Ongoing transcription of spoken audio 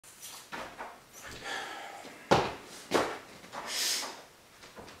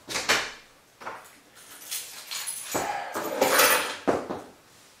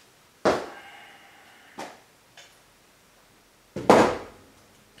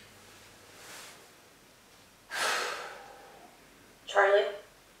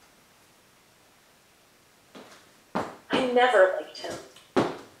I never liked him.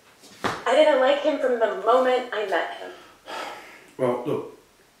 I didn't like him from the moment I met him. Well, look,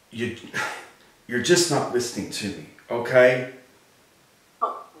 you're just not listening to me, okay?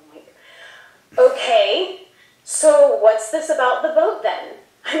 Oh my God. Okay, so what's this about the boat then?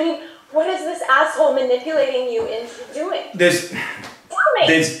 I mean, what is this asshole manipulating you into doing? There's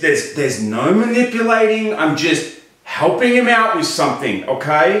no manipulating. I'm just helping him out with something,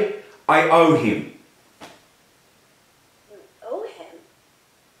 okay? I owe him. You owe him?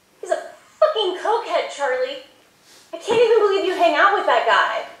 He's a fucking cokehead, Charlie. I can't even believe you hang out with that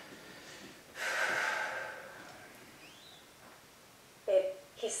guy. Babe,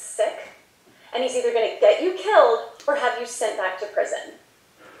 he's sick, and he's either gonna get you killed or have you sent back to prison.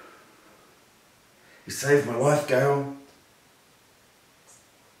 You saved my life, Gail.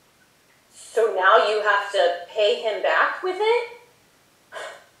 So now you have to pay him back with it?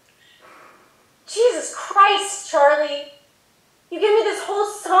 Jesus Christ, Charlie. You give me this whole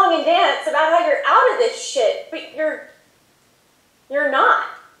song and dance about how you're out of this shit, but you're not.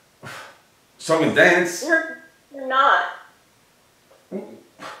 Song and dance? You're not.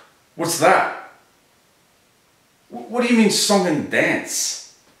 What's that? What do you mean song and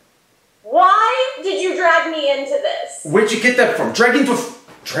dance? Why did you drag me into this? Where'd you get that from? Drag into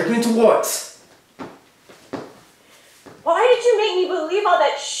what? Why did you make me believe all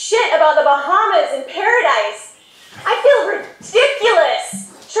that shit about the Bahamas and paradise? I feel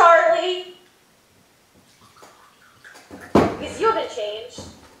ridiculous, Charlie. Because you haven't changed.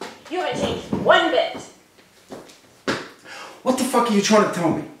 You haven't changed one bit. What the fuck are you trying to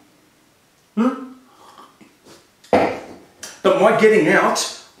tell me? That my getting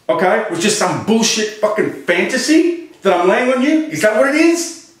out, okay, was just some bullshit fucking fantasy that I'm laying on you? Is that what it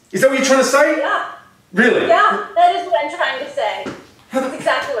is? Is that what you're trying to say? Yeah. Really? Yeah, that is what I'm trying to say. That's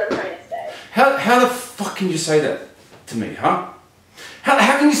exactly what I'm trying to say. How the fuck can you say that to me, huh?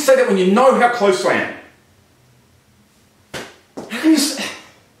 How can you say that when you know how close I am? How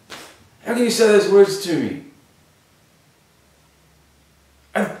can you say those words to me?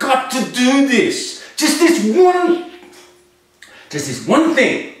 I've got to do this. Just this one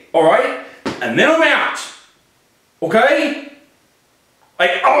thing, alright? And then I'm out. Okay?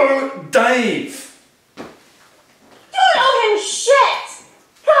 I owe Dave. You don't owe him shit!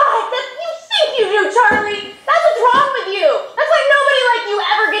 God, you think you do, Charlie! That's what's wrong with you! That's why nobody like you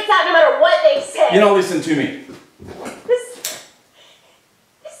ever gets out no matter what they say! You don't listen to me. This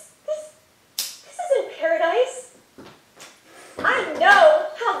isn't paradise. I know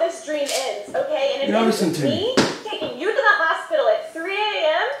how this dream ends, okay? And it ends with me taking you to the hospital at 3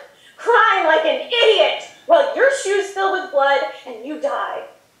 a.m., crying like an idiot, while your shoes fill with blood and you die.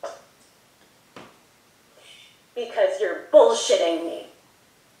 Because you're bullshitting me.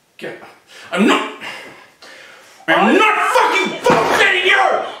 I'm not fucking bullshitting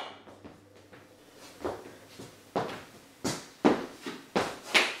you!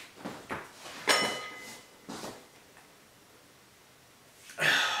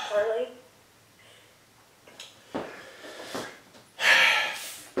 Charlie?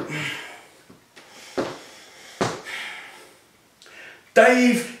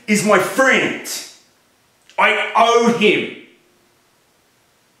 Dave is my friend. I owe him.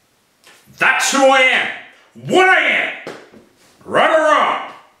 That's who I am. What I am. Right or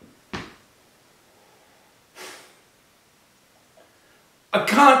wrong. I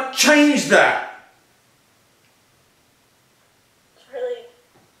can't change that. Charlie,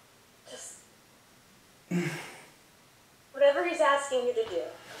 just... whatever he's asking you to do,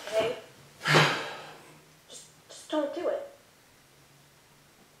 okay? Just don't do it.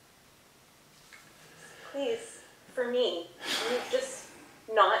 Please, for me, can you just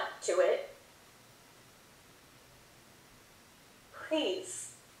not do it?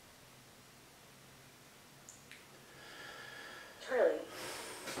 Please. Charlie.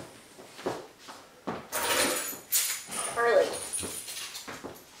 Charlie.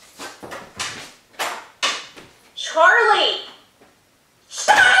 Charlie!